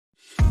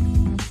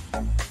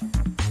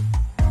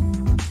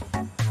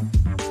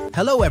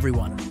Hello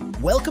everyone,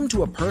 welcome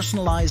to a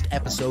personalized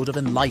episode of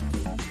Enlighten,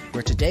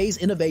 where today's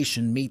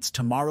innovation meets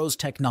tomorrow's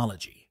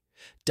technology.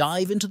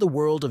 Dive into the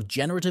world of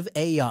generative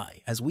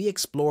AI as we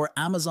explore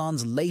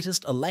Amazon's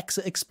latest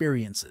Alexa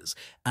experiences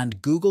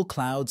and Google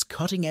Cloud's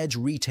cutting-edge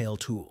retail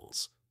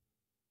tools.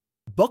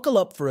 Buckle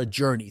up for a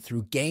journey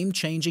through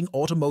game-changing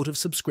automotive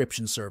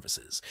subscription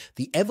services,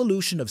 the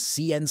evolution of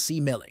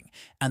CNC milling,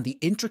 and the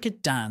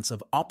intricate dance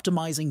of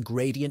optimizing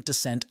gradient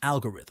descent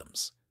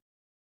algorithms.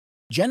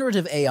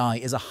 Generative AI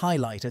is a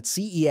highlight at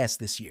CES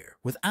this year,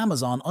 with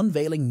Amazon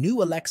unveiling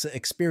new Alexa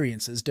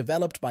experiences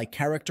developed by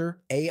Character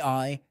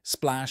AI,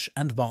 Splash,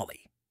 and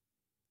Volley.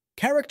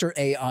 Character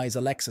AI's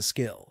Alexa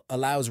skill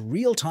allows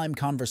real-time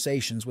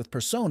conversations with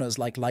personas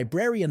like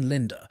Librarian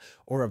Linda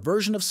or a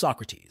version of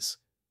Socrates.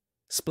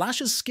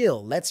 Splash's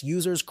skill lets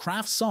users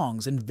craft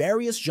songs in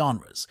various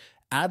genres,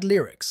 add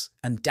lyrics,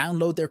 and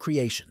download their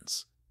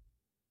creations.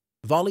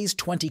 Volley's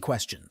 20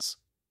 questions.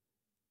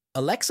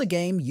 Alexa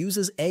game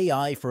uses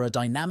AI for a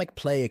dynamic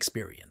play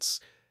experience.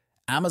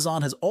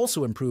 Amazon has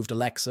also improved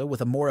Alexa with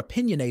a more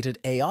opinionated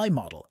AI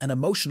model and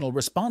emotional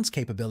response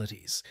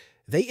capabilities.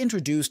 They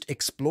introduced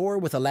Explore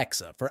with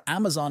Alexa for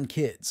Amazon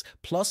Kids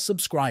Plus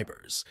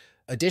subscribers.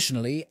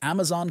 Additionally,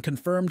 Amazon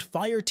confirmed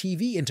Fire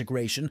TV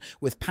integration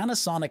with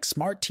Panasonic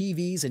Smart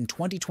TVs in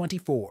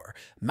 2024,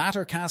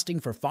 Mattercasting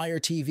for Fire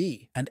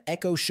TV and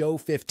Echo Show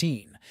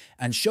 15,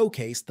 and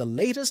showcased the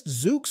latest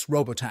Zoox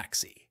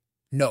robotaxi.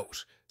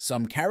 Note: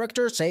 some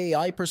Character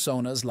AI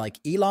personas like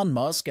Elon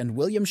Musk and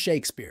William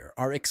Shakespeare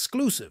are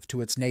exclusive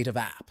to its native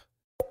app.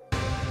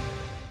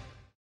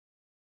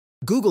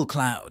 Google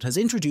Cloud has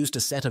introduced a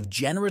set of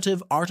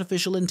generative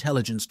artificial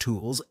intelligence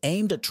tools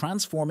aimed at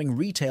transforming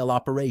retail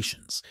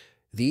operations.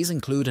 These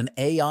include an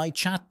AI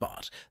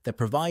chatbot that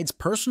provides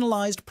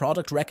personalized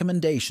product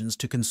recommendations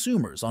to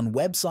consumers on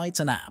websites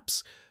and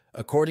apps.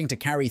 According to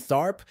Carrie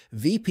Tharp,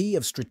 VP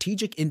of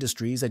Strategic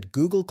Industries at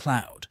Google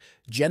Cloud,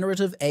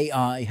 generative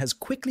AI has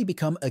quickly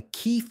become a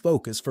key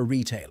focus for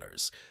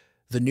retailers.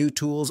 The new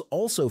tools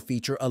also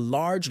feature a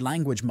large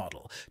language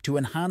model to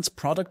enhance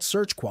product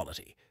search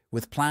quality,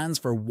 with plans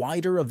for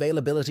wider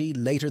availability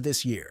later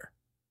this year.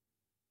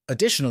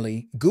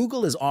 Additionally,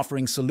 Google is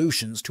offering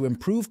solutions to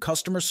improve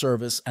customer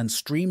service and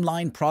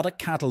streamline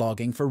product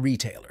cataloging for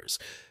retailers.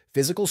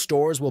 Physical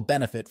stores will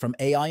benefit from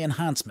AI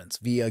enhancements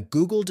via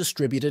Google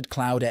Distributed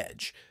Cloud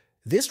Edge.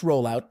 This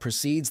rollout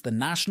precedes the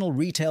National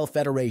Retail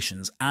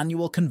Federation's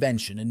annual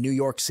convention in New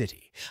York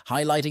City,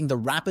 highlighting the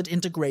rapid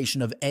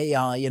integration of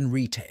AI in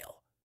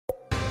retail.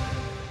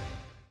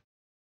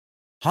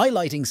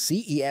 Highlighting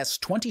CES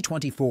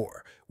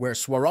 2024, where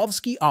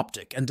Swarovski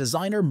optic and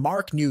designer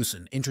Marc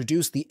Newson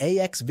introduced the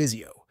AX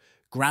Visio,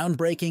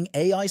 groundbreaking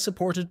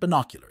AI-supported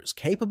binoculars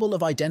capable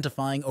of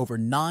identifying over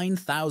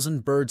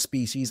 9,000 bird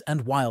species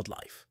and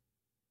wildlife.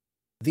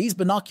 These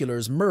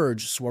binoculars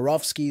merge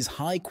Swarovski's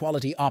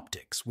high-quality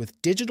optics with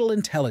digital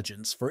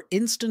intelligence for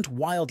instant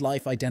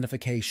wildlife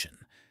identification.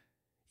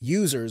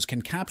 Users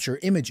can capture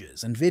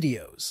images and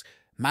videos,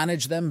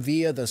 manage them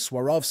via the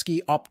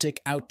Swarovski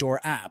Optic Outdoor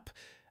app,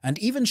 and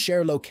even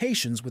share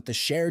locations with the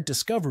Shared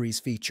Discoveries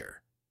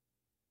feature.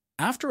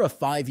 After a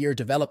 5-year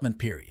development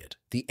period,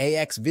 the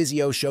AX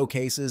Visio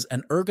showcases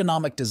an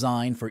ergonomic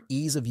design for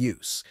ease of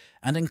use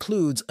and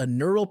includes a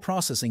neural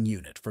processing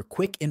unit for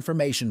quick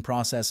information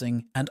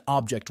processing and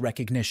object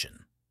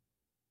recognition.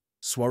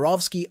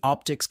 Swarovski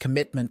Optics'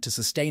 commitment to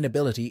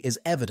sustainability is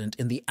evident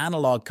in the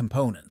analog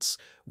components,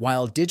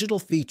 while digital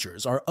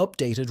features are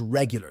updated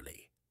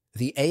regularly.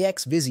 The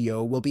AX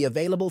Visio will be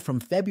available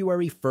from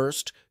February 1,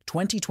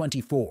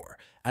 2024,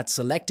 at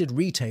selected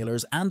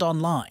retailers and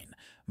online,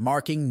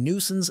 marking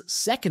Newson's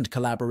second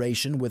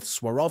collaboration with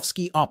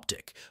Swarovski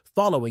Optic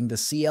following the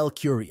CL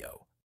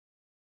Curio.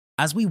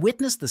 As we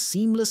witness the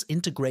seamless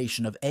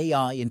integration of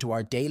AI into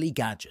our daily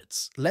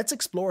gadgets, let's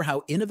explore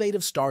how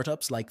innovative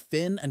startups like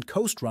Fin and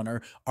Coast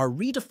Runner are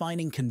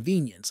redefining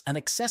convenience and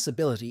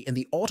accessibility in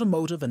the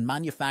automotive and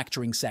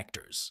manufacturing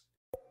sectors.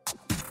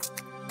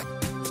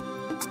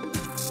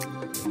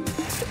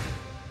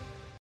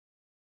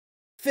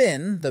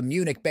 Fin, the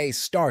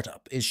Munich-based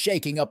startup, is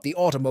shaking up the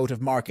automotive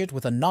market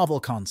with a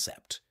novel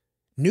concept: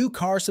 new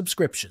car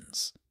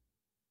subscriptions.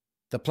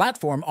 The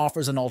platform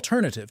offers an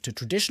alternative to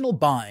traditional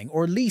buying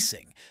or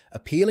leasing,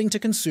 appealing to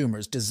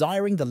consumers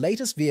desiring the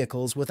latest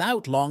vehicles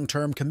without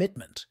long-term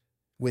commitment.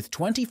 With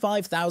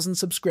 25,000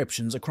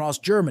 subscriptions across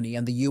Germany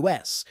and the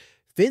US,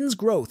 Fin's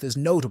growth is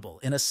notable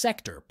in a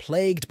sector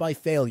plagued by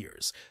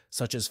failures,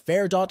 such as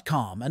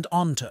Fair.com and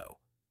Onto.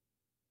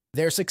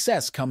 Their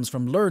success comes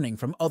from learning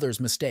from others'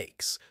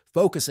 mistakes,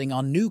 focusing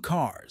on new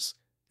cars,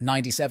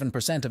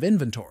 97% of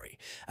inventory,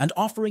 and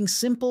offering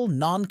simple,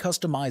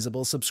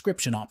 non-customizable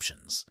subscription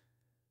options.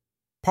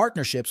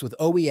 Partnerships with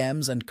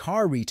OEMs and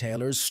car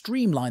retailers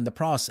streamline the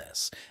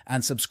process,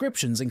 and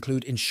subscriptions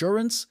include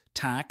insurance,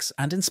 tax,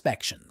 and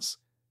inspections.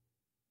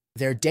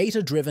 Their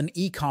data-driven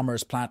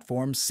e-commerce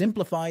platform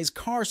simplifies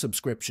car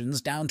subscriptions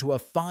down to a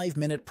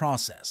 5-minute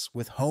process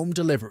with home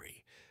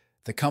delivery.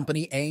 The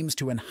company aims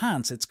to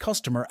enhance its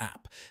customer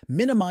app,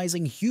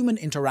 minimizing human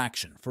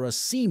interaction for a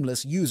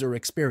seamless user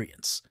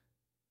experience.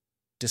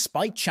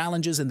 Despite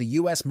challenges in the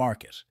US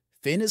market,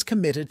 Fin is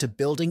committed to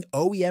building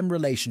OEM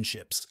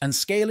relationships and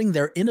scaling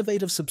their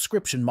innovative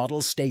subscription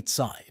models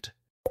stateside.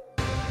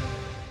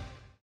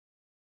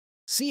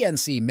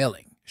 CNC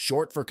milling,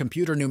 short for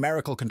computer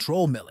numerical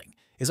control milling,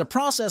 is a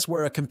process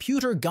where a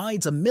computer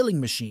guides a milling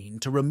machine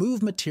to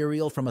remove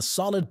material from a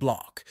solid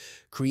block,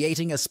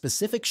 creating a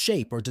specific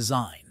shape or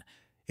design.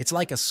 It's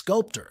like a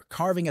sculptor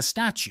carving a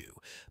statue,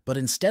 but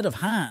instead of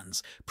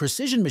hands,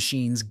 precision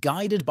machines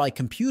guided by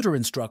computer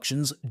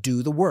instructions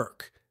do the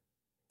work.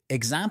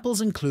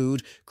 Examples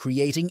include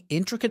creating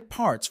intricate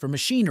parts for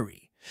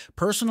machinery,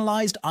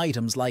 personalized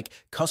items like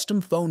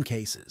custom phone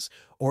cases,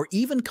 or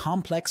even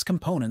complex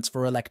components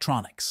for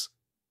electronics.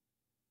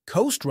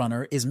 Coast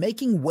Runner is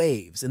making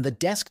waves in the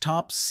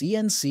desktop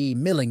CNC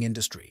milling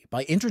industry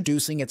by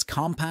introducing its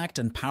compact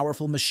and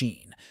powerful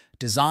machine,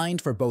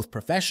 designed for both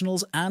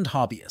professionals and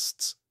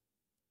hobbyists.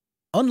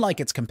 Unlike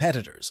its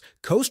competitors,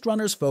 Coast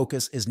Runner's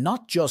focus is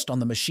not just on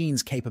the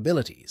machine's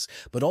capabilities,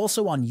 but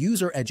also on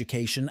user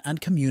education and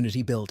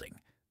community building.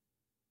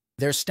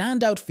 Their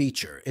standout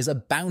feature is a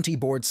bounty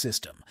board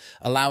system,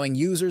 allowing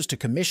users to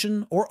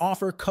commission or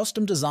offer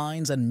custom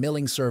designs and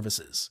milling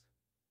services.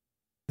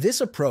 This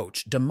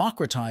approach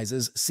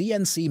democratizes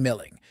CNC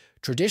milling,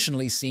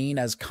 traditionally seen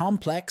as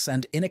complex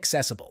and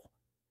inaccessible.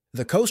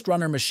 The Coast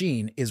Runner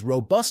machine is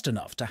robust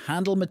enough to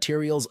handle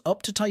materials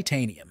up to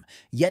titanium,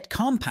 yet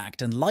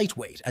compact and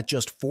lightweight at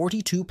just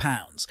 42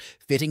 pounds,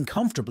 fitting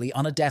comfortably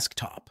on a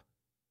desktop.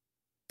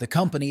 The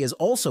company is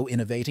also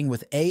innovating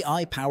with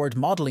AI-powered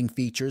modeling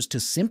features to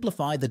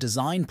simplify the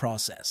design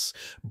process,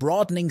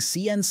 broadening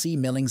CNC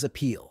milling's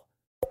appeal.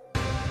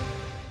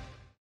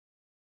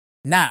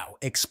 Now,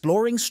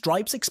 exploring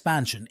Stripe's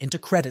expansion into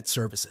credit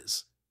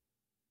services.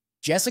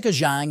 Jessica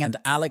Zhang and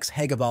Alex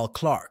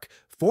Hegeval-Clark,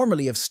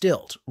 formerly of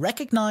Stilt,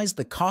 recognized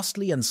the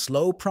costly and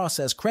slow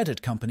process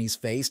credit companies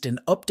faced in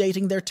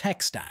updating their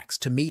tech stacks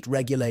to meet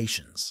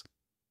regulations.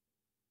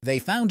 They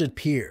founded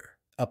Peer,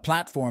 a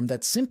platform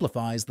that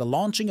simplifies the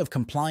launching of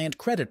compliant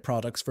credit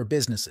products for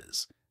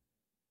businesses.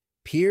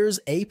 Peer's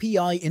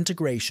API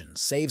integration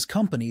saves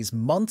companies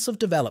months of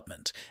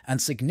development and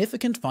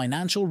significant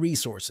financial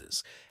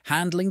resources,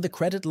 handling the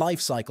credit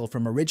lifecycle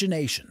from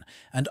origination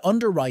and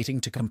underwriting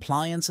to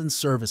compliance and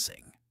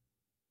servicing.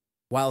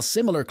 While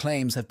similar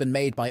claims have been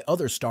made by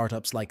other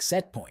startups like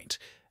Setpoint,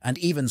 and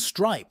even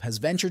Stripe has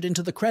ventured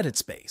into the credit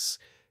space,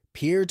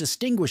 Peer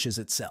distinguishes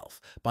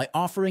itself by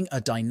offering a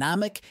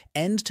dynamic,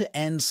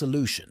 end-to-end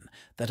solution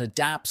that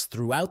adapts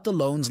throughout the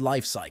loan's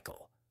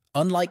lifecycle,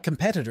 unlike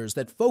competitors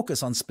that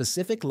focus on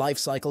specific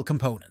lifecycle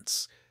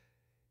components.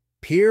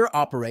 Peer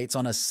operates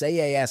on a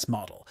SaaS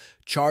model,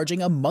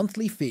 charging a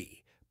monthly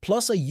fee,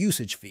 plus a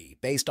usage fee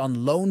based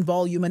on loan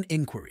volume and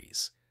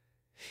inquiries.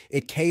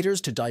 It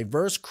caters to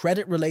diverse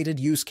credit-related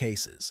use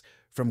cases,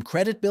 from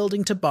credit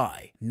building to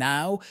buy,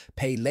 now,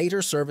 pay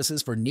later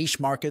services for niche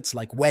markets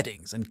like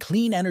weddings and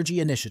clean energy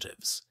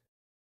initiatives.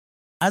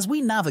 As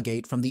we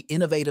navigate from the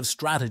innovative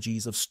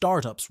strategies of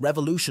startups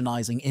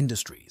revolutionizing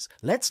industries,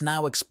 let's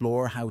now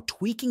explore how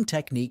tweaking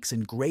techniques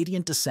in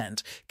gradient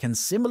descent can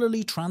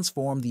similarly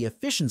transform the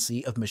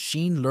efficiency of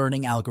machine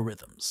learning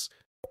algorithms.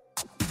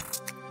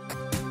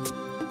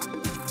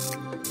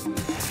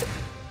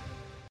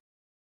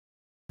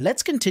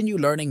 Let's continue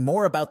learning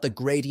more about the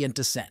gradient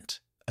descent.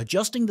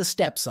 Adjusting the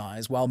step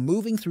size while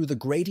moving through the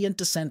gradient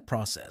descent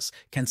process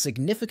can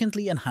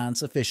significantly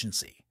enhance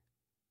efficiency.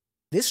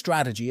 This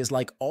strategy is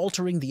like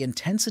altering the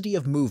intensity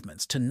of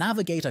movements to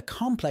navigate a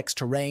complex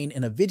terrain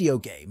in a video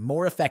game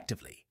more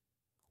effectively.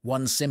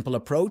 One simple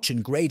approach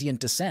in gradient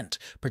descent,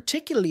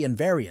 particularly in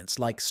variants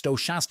like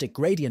stochastic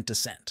gradient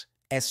descent,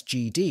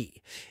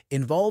 SGD,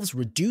 involves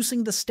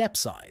reducing the step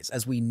size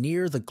as we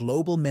near the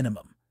global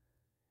minimum.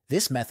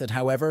 This method,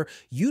 however,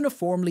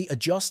 uniformly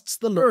adjusts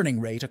the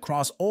learning rate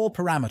across all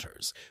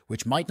parameters,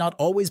 which might not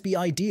always be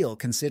ideal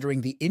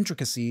considering the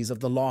intricacies of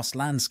the lost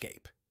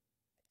landscape.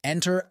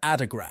 Enter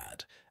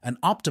Adagrad, an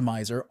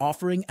optimizer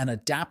offering an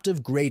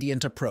adaptive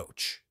gradient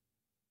approach.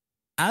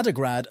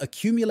 Adagrad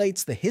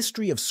accumulates the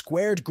history of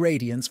squared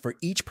gradients for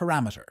each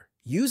parameter,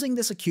 using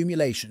this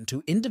accumulation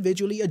to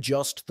individually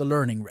adjust the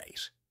learning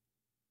rate.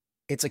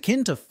 It's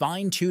akin to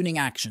fine-tuning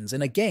actions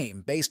in a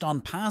game based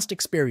on past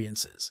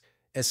experiences,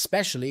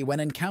 especially when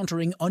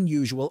encountering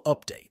unusual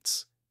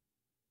updates.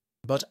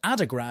 But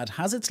Adagrad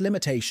has its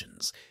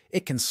limitations.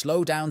 It can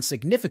slow down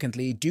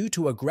significantly due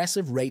to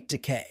aggressive rate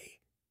decay.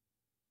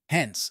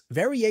 Hence,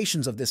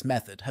 variations of this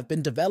method have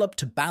been developed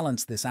to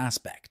balance this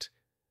aspect.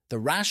 The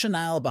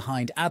rationale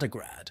behind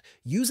Adagrad,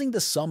 using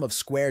the sum of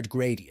squared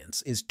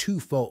gradients, is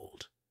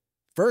twofold.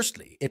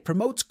 Firstly, it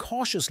promotes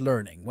cautious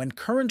learning when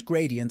current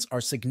gradients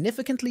are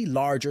significantly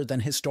larger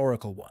than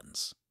historical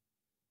ones.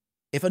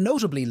 If a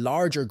notably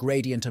larger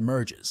gradient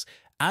emerges,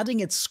 adding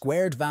its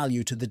squared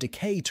value to the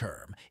decay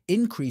term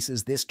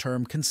increases this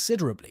term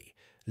considerably,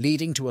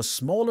 leading to a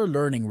smaller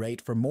learning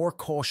rate for more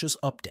cautious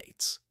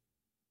updates.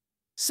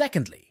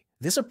 Secondly,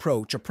 This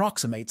approach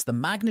approximates the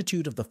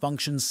magnitude of the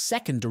function's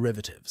second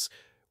derivatives,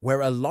 where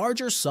a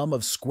larger sum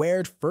of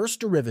squared first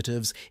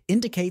derivatives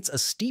indicates a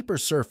steeper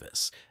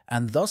surface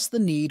and thus the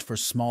need for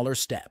smaller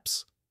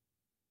steps.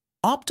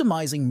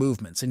 Optimizing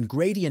movements in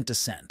gradient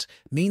descent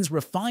means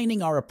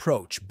refining our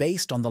approach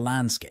based on the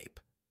landscape.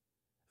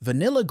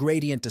 Vanilla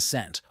gradient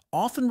descent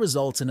often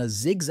results in a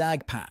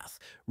zigzag path,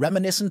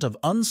 reminiscent of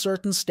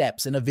uncertain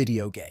steps in a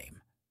video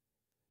game.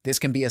 This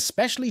can be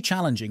especially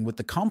challenging with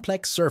the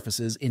complex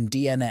surfaces in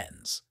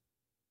DNNs.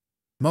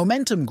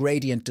 Momentum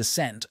gradient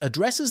descent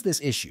addresses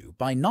this issue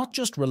by not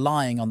just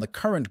relying on the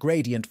current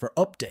gradient for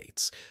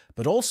updates,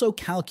 but also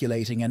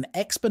calculating an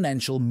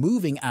exponential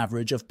moving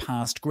average of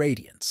past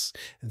gradients.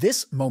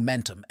 This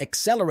momentum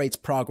accelerates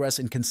progress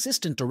in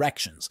consistent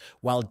directions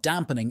while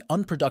dampening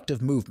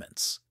unproductive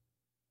movements.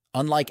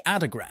 Unlike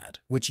ADAGRAD,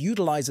 which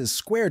utilizes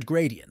squared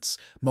gradients,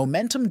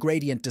 momentum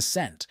gradient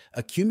descent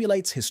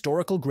accumulates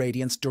historical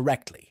gradients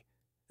directly.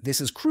 This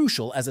is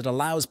crucial as it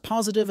allows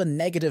positive and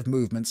negative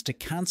movements to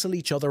cancel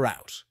each other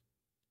out.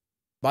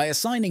 By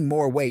assigning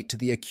more weight to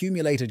the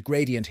accumulated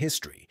gradient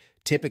history,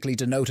 typically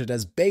denoted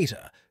as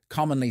beta,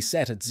 commonly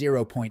set at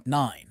 0.9,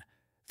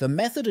 the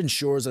method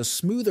ensures a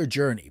smoother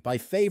journey by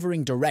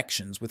favoring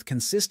directions with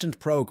consistent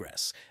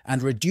progress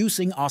and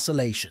reducing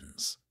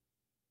oscillations.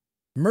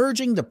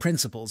 Merging the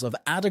principles of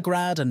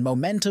ADAGRAD and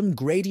momentum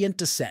gradient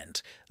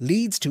descent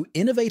leads to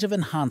innovative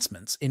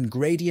enhancements in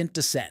gradient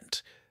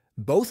descent.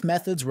 Both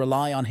methods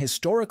rely on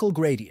historical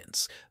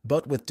gradients,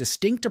 but with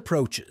distinct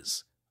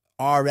approaches.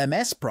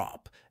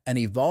 RMS-Prop, an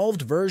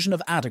evolved version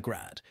of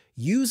ADAGRAD,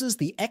 uses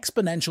the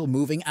exponential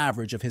moving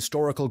average of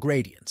historical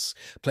gradients,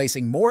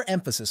 placing more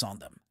emphasis on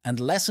them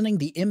and lessening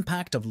the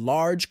impact of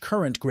large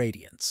current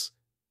gradients.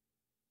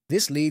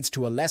 This leads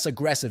to a less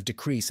aggressive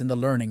decrease in the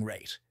learning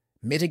rate,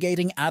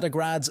 mitigating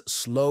ADAGRAD's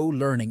slow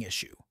learning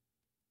issue.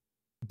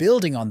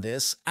 Building on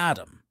this,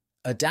 ADAM,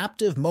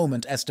 Adaptive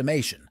Moment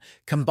Estimation,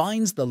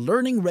 combines the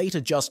learning rate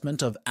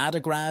adjustment of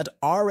ADAGRAD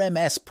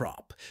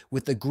RMS-Prop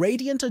with the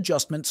gradient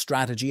adjustment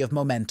strategy of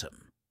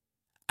momentum.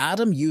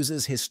 ADAM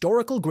uses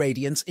historical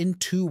gradients in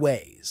two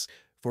ways: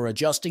 for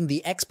adjusting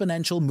the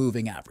exponential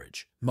moving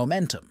average,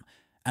 momentum,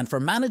 and for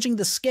managing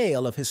the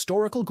scale of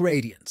historical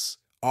gradients,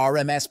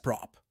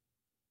 RMS-Prop.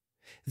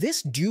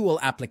 This dual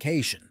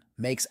application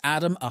makes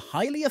ADAM a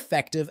highly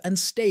effective and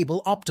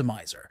stable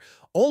optimizer,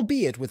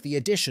 albeit with the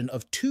addition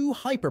of two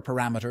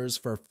hyperparameters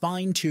for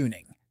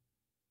fine-tuning.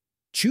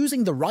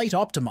 Choosing the right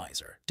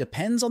optimizer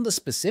depends on the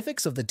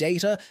specifics of the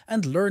data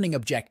and learning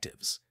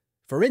objectives.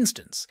 For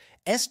instance,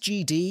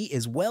 SGD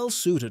is well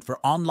suited for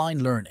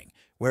online learning,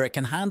 where it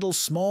can handle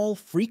small,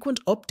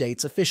 frequent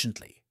updates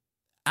efficiently.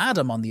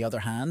 ADAM, on the other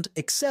hand,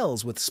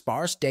 excels with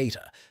sparse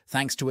data,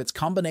 thanks to its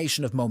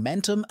combination of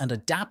momentum and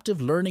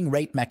adaptive learning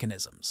rate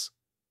mechanisms.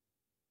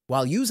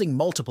 While using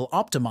multiple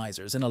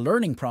optimizers in a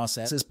learning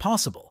process is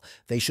possible,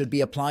 they should be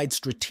applied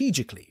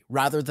strategically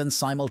rather than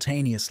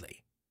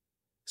simultaneously.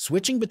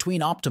 Switching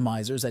between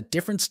optimizers at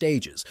different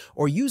stages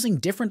or using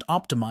different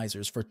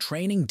optimizers for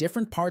training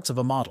different parts of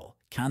a model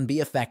can be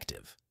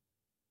effective.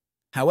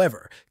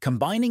 However,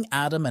 combining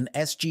ADAM and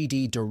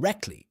SGD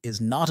directly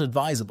is not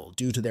advisable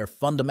due to their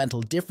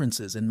fundamental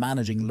differences in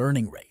managing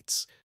learning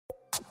rates.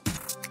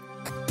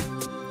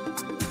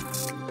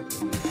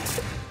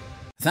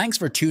 Thanks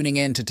for tuning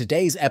in to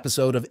today's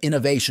episode of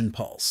Innovation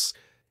Pulse.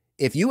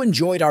 If you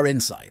enjoyed our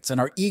insights and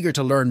are eager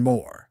to learn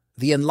more,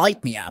 the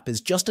Enlighten Me app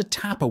is just a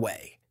tap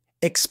away.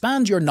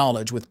 Expand your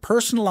knowledge with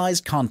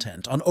personalized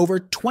content on over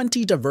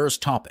 20 diverse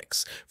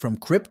topics, from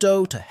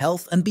crypto to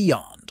health and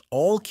beyond,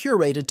 all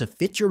curated to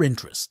fit your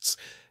interests.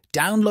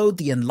 Download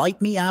the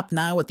Enlighten Me app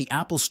now at the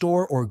Apple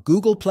Store or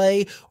Google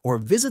Play, or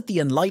visit the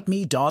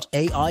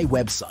enlightenme.ai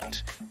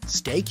website.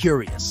 Stay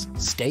curious,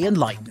 stay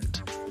enlightened.